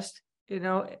quest. Do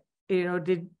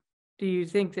you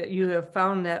think that you have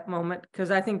found that moment?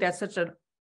 Because I think that's such an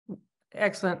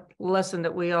excellent lesson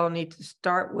that we all need to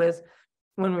start with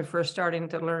when we're first starting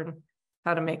to learn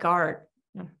how to make art.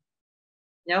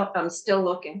 No, I'm still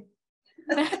looking.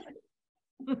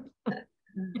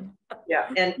 Yeah,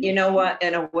 and you know what?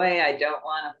 In a way, I don't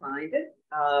want to find it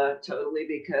totally,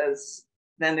 because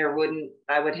then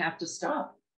I would have to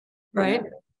stop. Right.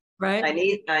 Right. I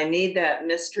need that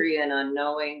mystery and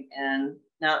unknowing and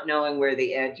not knowing where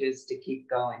the edge is to keep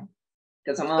going,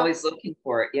 because I'm always looking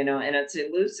for it, and it's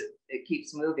elusive. It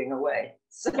keeps moving away.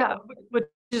 So. Yeah, which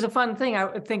is a fun thing, I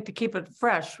would think, to keep it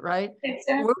fresh, right?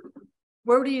 Exactly.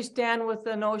 Where do you stand with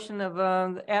the notion of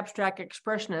the abstract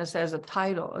expressionist as a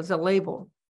title, as a label?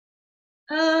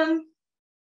 You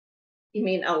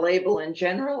mean a label in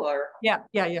general, or? Yeah.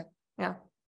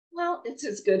 Well, it's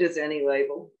as good as any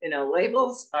label.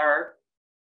 Labels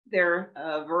they're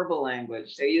verbal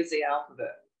language. They use the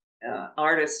alphabet.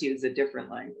 Artists use a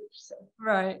different language. So.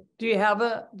 Right. Do you have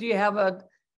a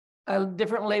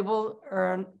different label,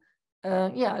 or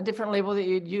a different label that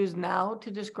you'd use now to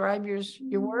describe your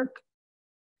work?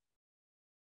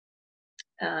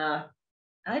 I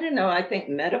don't know. I think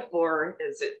metaphor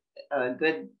is a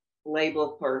good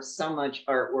label for so much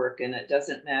artwork, and it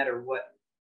doesn't matter what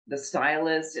the style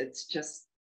is. It's just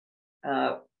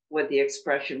what the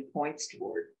expression points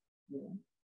toward.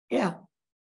 Yeah.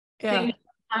 Yeah.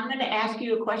 I'm going to ask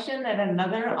you a question that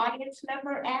another audience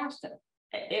member asked,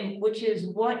 which is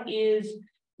what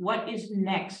is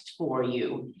next for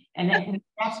you? And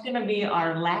that's going to be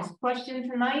our last question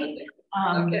tonight.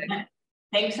 Okay.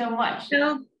 Thanks so much.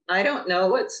 No, I don't know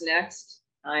what's next.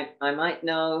 I might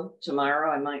know tomorrow.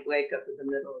 I might wake up in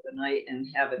the middle of the night and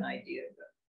have an idea, but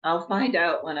I'll find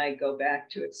out when I go back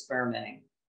to experimenting.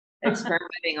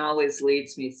 Experimenting always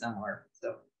leads me somewhere.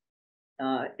 So,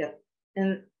 and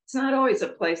it's not always a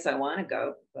place I want to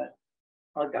go, but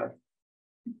I'll go.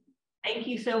 Thank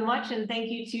you so much. And thank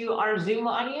you to our Zoom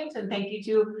audience. And thank you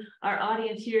to our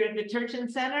audience here at the Turchin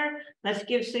Center. Let's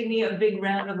give Signe a big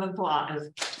round of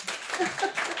applause.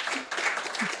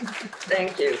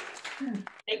 Thank you.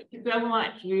 Thank you so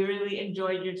much. We really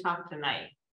enjoyed your talk tonight.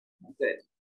 Good.